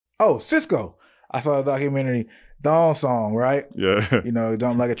Oh, Cisco. I saw a documentary, Thong Song, right? Yeah. You know,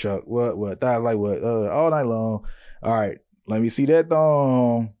 Dump Like a Truck. What? Thighs like what? All night long. All right, let me see that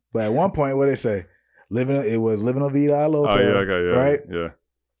thong. But at one point, what they say? Living a Vida Loca. Oh, yeah, okay, yeah. Right? Yeah.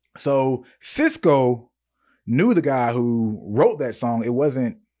 So Cisco knew the guy who wrote that song. It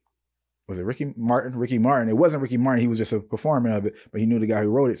wasn't, was it Ricky Martin? Ricky Martin. It wasn't Ricky Martin. He was just a performer of it, but he knew the guy who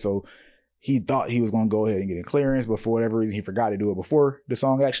wrote it. So he thought he was going to go ahead and get a clearance, but for whatever reason, he forgot to do it before the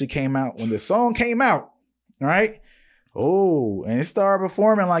song actually came out. When the song came out, right? Oh, and it started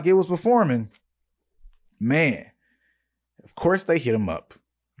performing like it was performing. Man, of course they hit him up.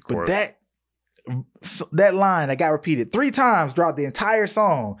 But that line that got repeated 3 times throughout the entire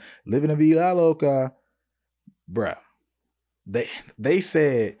song, Living a Vida Loca, bruh, they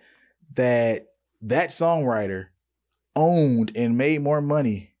said that songwriter owned and made more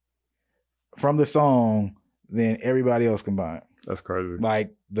money from the song than everybody else combined. That's crazy.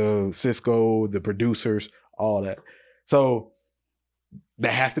 Like the Cisco, the producers, all that. So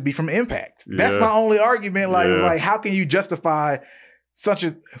that has to be from Impact. Yeah. That's my only argument. Like, like, how can you justify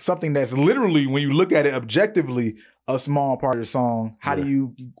something that's literally, when you look at it objectively, a small part of the song? How do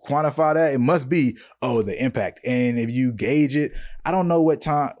you quantify that? It must be, the impact. And if you gauge it, I don't know what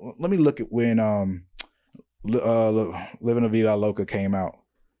time. Let me look at when Living a Vida Loca came out.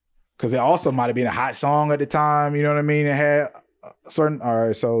 Because it also might have been a hot song at the time, you know what I mean? It had certain, all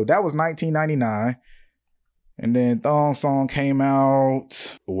right, so that was 1999. And then Thong Song came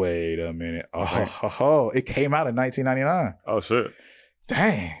out, wait a minute. It came out in 1999. Oh, shit.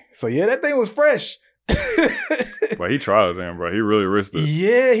 Dang. So, yeah, that thing was fresh. But he tried it, then, bro. He really risked it.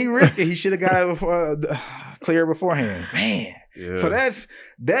 Yeah, he risked it. He should have got it clear beforehand. Man. Yeah. So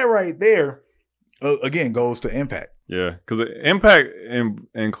that right there, again, goes to Impact. Yeah, because Impact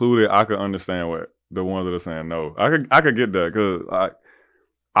included, I could understand what the ones that are saying no. I could get that, because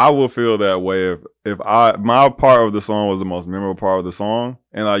I will feel that way if my part of the song was the most memorable part of the song,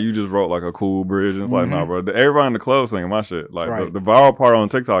 and you just wrote like a cool bridge, and it's like, nah, bro, everybody in the club singing my shit. Like the viral part on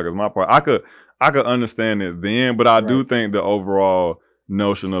TikTok is my part. I could understand it then, but I do think the overall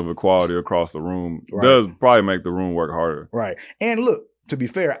notion of equality across the room does probably make the room work harder. Right. And look, to be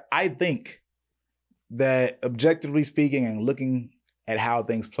fair, I think that objectively speaking and looking at how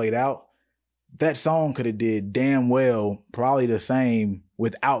things played out, that song could have did damn well probably the same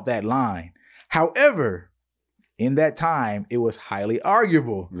without that line. However, in that time, it was highly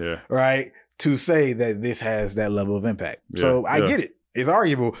arguable, right, to say that this has that level of impact. So I get it. It's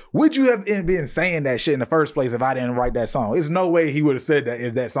arguable. Would you have been saying that shit in the first place if I didn't write that song? There's no way he would have said that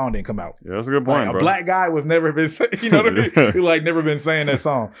if that song didn't come out. Yeah, that's a good point, like, bro. A black guy was never been, you know what I mean? He like never been saying that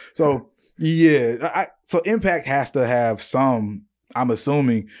song. So yeah, so Impact has to have some, I'm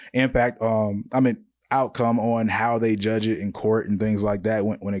assuming, impact, outcome on how they judge it in court and things like that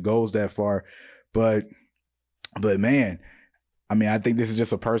when it goes that far. But man, I mean, I think this is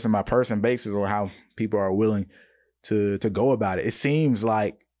just a person by person basis or how people are willing to go about it. It seems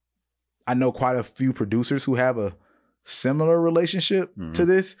like I know quite a few producers who have a similar relationship to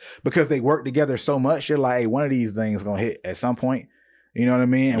this because they work together so much. They're like, hey, one of these things is gonna hit at some point. You know what I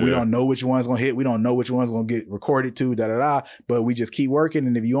mean? And we don't know which one's gonna hit. We don't know which one's gonna get recorded to, but we just keep working.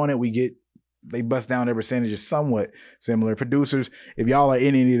 And if you on it, they bust down their percentages somewhat similar. Producers, if y'all are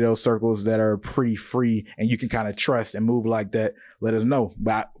in any of those circles that are pretty free and you can kind of trust and move like that, let us know.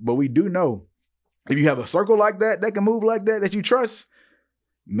 But we do know if you have a circle like that can move like that you trust,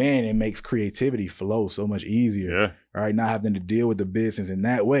 man, it makes creativity flow so much easier. Right? Not having to deal with the business in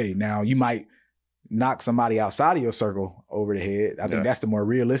that way. Now, you might knock somebody outside of your circle over the head. I think that's the more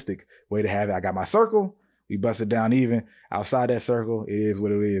realistic way to have it. I got my circle. We bust it down even. Outside that circle, it is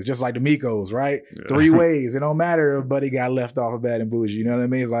what it is. Just like the Migos, right? 3 ways. It don't matter if Buddy got left off of Bad and Bougie. You know what I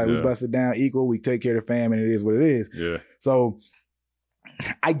mean? It's like we bust it down equal. We take care of the fam, and it is what it is. Yeah. So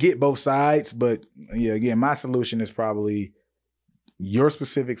I get both sides, but yeah, again, my solution is probably your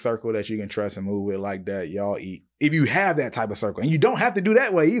specific circle that you can trust and move with like that. Y'all eat. If you have that type of circle, and you don't have to do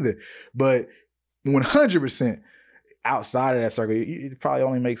that way either, but 100% outside of that circle, it probably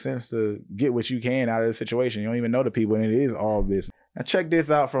only makes sense to get what you can out of the situation. You don't even know the people, and it is all business. Now check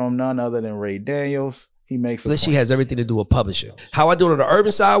this out from none other than Ray Daniels. He makes She has everything to do with publishing. How I do it on the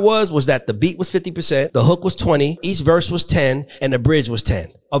urban side was that the beat was 50%, the hook was 20, each verse was 10, and the bridge was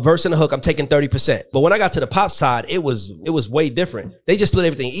 10. a verse and a hook, I'm taking 30%. But when I got to the pop side, it was way different. They just split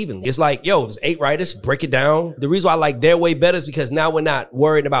everything evenly. It's like, yo, it was 8 writers, break it down. The reason why I like their way better is because now we're not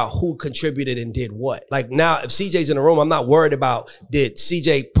worried about who contributed and did what. Like now, if CJ's in the room, I'm not worried about did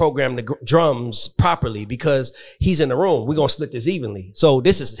CJ program the drums properly because he's in the room. We're going to split this evenly. So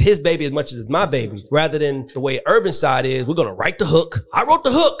this is his baby as much as it's my baby, rather than the way urban side is, we're going to write the hook. I wrote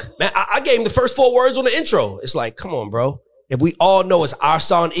the hook. Man, I gave him the first 4 words on the intro. It's like, come on, bro. If we all know it's our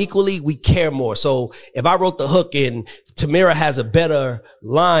song equally, we care more. So if I wrote the hook and Tamira has a better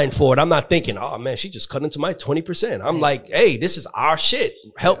line for it, I'm not thinking, oh man, she just cut into my 20%. I'm like, hey, this is our shit.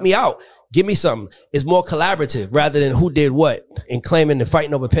 Help me out. Give me something. It's more collaborative rather than who did what and claiming and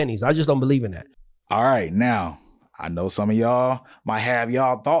fighting over pennies. I just don't believe in that. All right. Now, I know some of y'all might have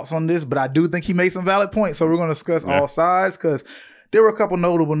y'all thoughts on this, but I do think he made some valid points. So we're going to discuss all sides because there were a couple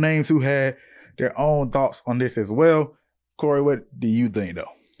notable names who had their own thoughts on this as well. Kohrey, what do you think, though?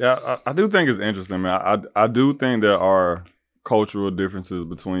 Yeah, I do think it's interesting, man. I do think there are cultural differences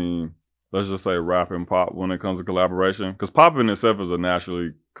between, let's just say, rap and pop when it comes to collaboration. Because pop in itself is a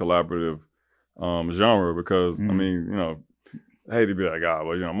naturally collaborative genre because, I mean, you know, I hate to be that guy,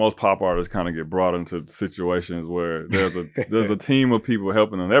 but, you know, most pop artists kind of get brought into situations where there's a team of people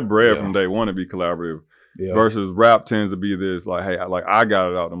helping them. They're bred from day one to be collaborative. Yeah. Versus rap tends to be this like, hey, like I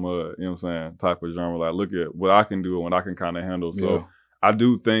got it out the mud, you know what I'm saying, type of genre. Like, look at what I can do and what I can kind of handle. So I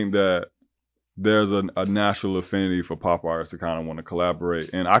do think that there's a natural affinity for pop artists to kind of want to collaborate.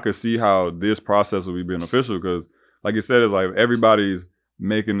 And I could see how this process will be beneficial because, like you said, it's like if everybody's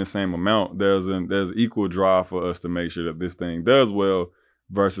making the same amount, there's equal drive for us to make sure that this thing does well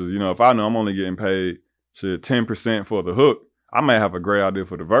versus, you know, if I know I'm only getting paid 10% for the hook, I might have a great idea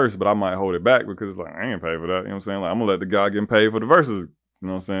for the verse, but I might hold it back because it's like, I ain't paid for that. You know what I'm saying? Like, I'm going to let the guy get paid for the verses. You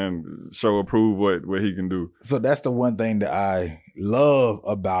know what I'm saying? Prove what he can do. So that's the one thing that I love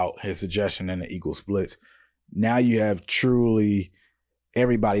about his suggestion and the equal splits. Now you have truly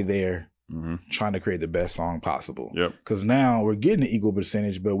everybody there trying to create the best song possible. Yep. Because now we're getting an equal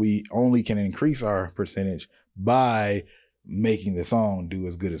percentage, but we only can increase our percentage by making the song do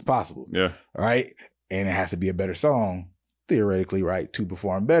as good as possible. Yeah. Right? And it has to be a better song. Theoretically, right, to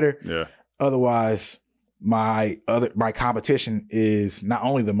perform better. Yeah. Otherwise, my competition is not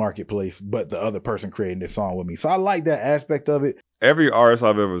only the marketplace, but the other person creating this song with me. So I like that aspect of it. Every artist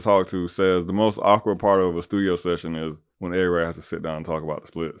I've ever talked to says the most awkward part of a studio session is when everybody has to sit down and talk about the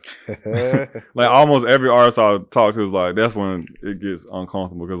splits. Like almost every artist I talk to is like, that's when it gets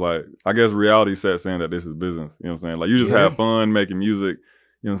uncomfortable because like, I guess reality sets in that this is business. You know what I'm saying? Like you just have fun making music.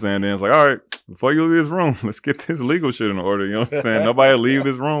 You know what I'm saying? Then it's like, all right, before you leave this room, let's get this legal shit in order. You know what I'm saying? Nobody leave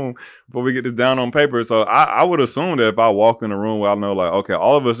this room before we get this down on paper. So I would assume that if I walked in a room where I know like, okay,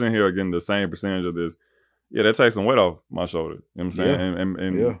 all of us in here are getting the same percentage of this, that takes some weight off my shoulder. You know what I'm saying?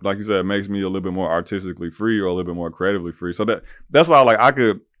 And like you said, it makes me a little bit more artistically free or a little bit more creatively free. So that's why like I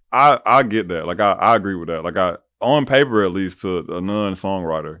get that. Like I agree with that. Like on paper at least to a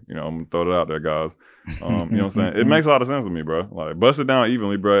non-songwriter, you know, I'm gonna throw it out there, guys. You know what I'm saying? It makes a lot of sense to me, bro. Like bust it down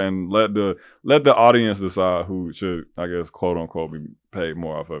evenly, bro, and let the audience decide who should, I guess, quote unquote, be paid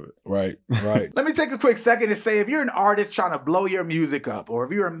more off of it. Right. Let me take a quick second to say if you're an artist trying to blow your music up, or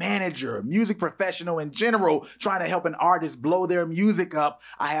if you're a manager, a music professional in general trying to help an artist blow their music up,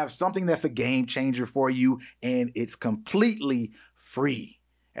 I have something that's a game changer for you, and it's completely free.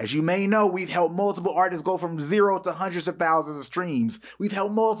 As you may know, we've helped multiple artists go from 0 to hundreds of thousands of streams. We've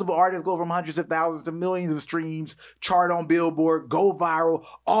helped multiple artists go from hundreds of thousands to millions of streams, chart on Billboard, go viral,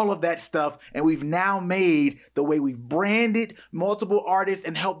 all of that stuff. And we've now made the way we've branded multiple artists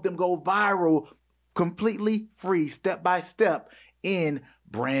and helped them go viral completely free, step by step in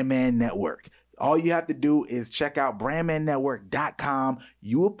Brandman Network. All you have to do is check out brandmannetwork.com.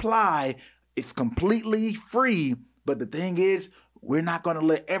 You apply. It's completely free. But the thing is, we're not going to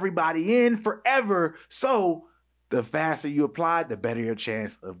let everybody in forever. So the faster you apply, the better your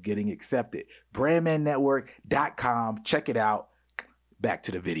chance of getting accepted. Brandmannetwork.com. Check it out. Back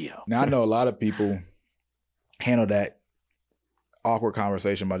to the video. Now, I know a lot of people handle that awkward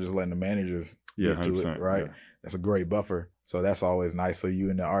conversation by just letting the managers get to it, right? Yeah. That's a great buffer. So that's always nice. So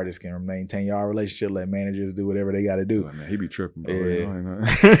you and the artist can maintain your relationship, let managers do whatever they got to do. Oh, man, he be tripping, bro.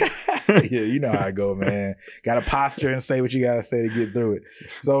 Yeah. Yeah, you know how I go, man. Got to posture and say what you got to say to get through it.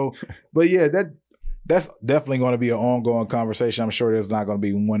 So, but yeah, that's definitely going to be an ongoing conversation. I'm sure there's not going to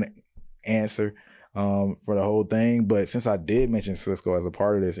be one answer for the whole thing. But since I did mention Cisco as a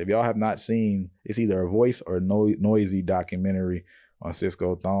part of this, if y'all have not seen, it's either a voice or noisy documentary on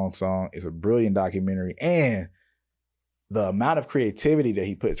Cisco Thong Song. It's a brilliant documentary, and the amount of creativity that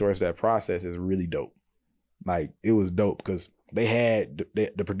he put towards that process is really dope. Like it was dope because they had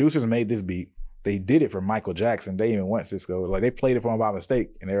the producers made this beat. They did it for Michael Jackson. They even went Cisco. Like they played it for him by mistake,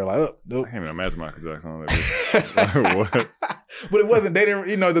 and they were like, "Oh, nope." I can't even imagine Michael Jackson on that. Like, what? But it wasn't. They didn't.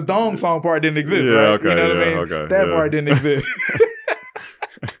 You know, the thong song part didn't exist, Yeah, right? okay, you know what yeah, I mean? okay, That yeah. part didn't exist.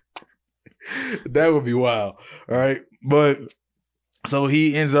 That would be wild. All right, but so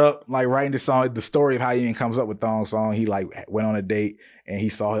he ends up like writing the song. The story of how he even comes up with thong song. He like went on a date and he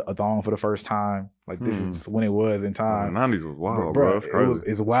saw a thong for the first time. Like this is just when it was in time. The 90s was wild, bro. That's crazy.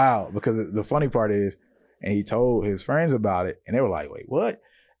 It's wild because the funny part is, and he told his friends about it, and they were like, "Wait, what?"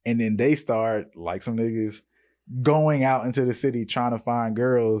 And then they start like some niggas going out into the city trying to find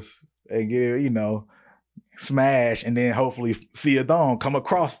girls and get, you know, smash, and then hopefully see a thong come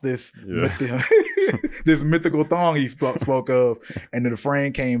across this this mythical thong he spoke of. And then the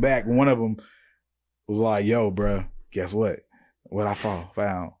friend came back. One of them was like, "Yo, bro, guess what? What I found?"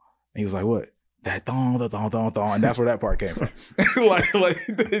 And he was like, "What?" That thong, the thong, and that's where that part came from.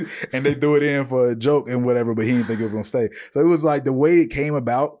 And they threw it in for a joke and whatever, but he didn't think it was gonna stay. So it was like the way it came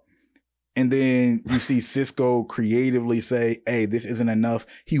about. And then you see Cisco creatively say, "Hey, this isn't enough."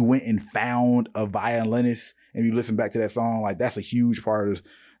 He went and found a violinist. And you listen back to that song, like that's a huge part of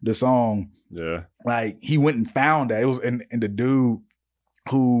the song. Yeah. Like he went and found that. It was and the dude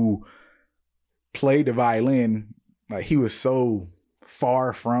who played the violin, like he was so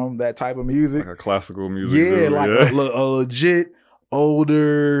far from that type of music. Like a classical music. Yeah, dude. like yeah. a legit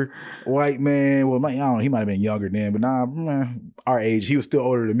older white man. Well, I don't know, he might have been younger then, but our age, he was still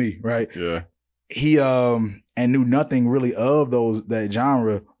older than me, right? Yeah. He and knew nothing really of that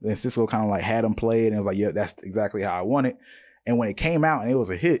genre. And Cisco kind of like had him play it, and it was like, "Yeah, that's exactly how I want it." And when it came out and it was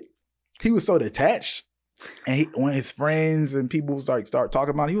a hit, he was so detached. And when his friends and people start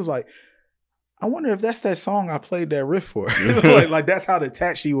talking about it, he was like, "I wonder if that's that song I played that riff for." like that's how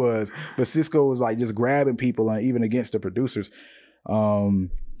detached he was. But Cisco was like just grabbing people, and even against the producers. You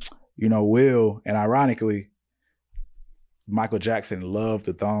know, Will, and ironically, Michael Jackson loved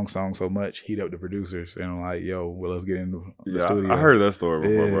the thong song so much, he up the producers and like, "Yo, well, let's get in the studio." I heard that story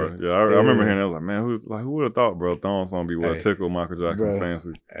before, bro. Yeah, I remember hearing that. I was like, man, who would have thought, bro, thong song be what tickled Michael Jackson's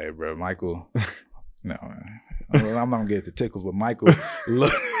fancy? Hey, bro, Michael. No, I'm not gonna get the tickles, but Michael.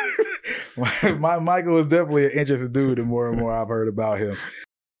 Michael is definitely an interesting dude. The more and more I've heard about him.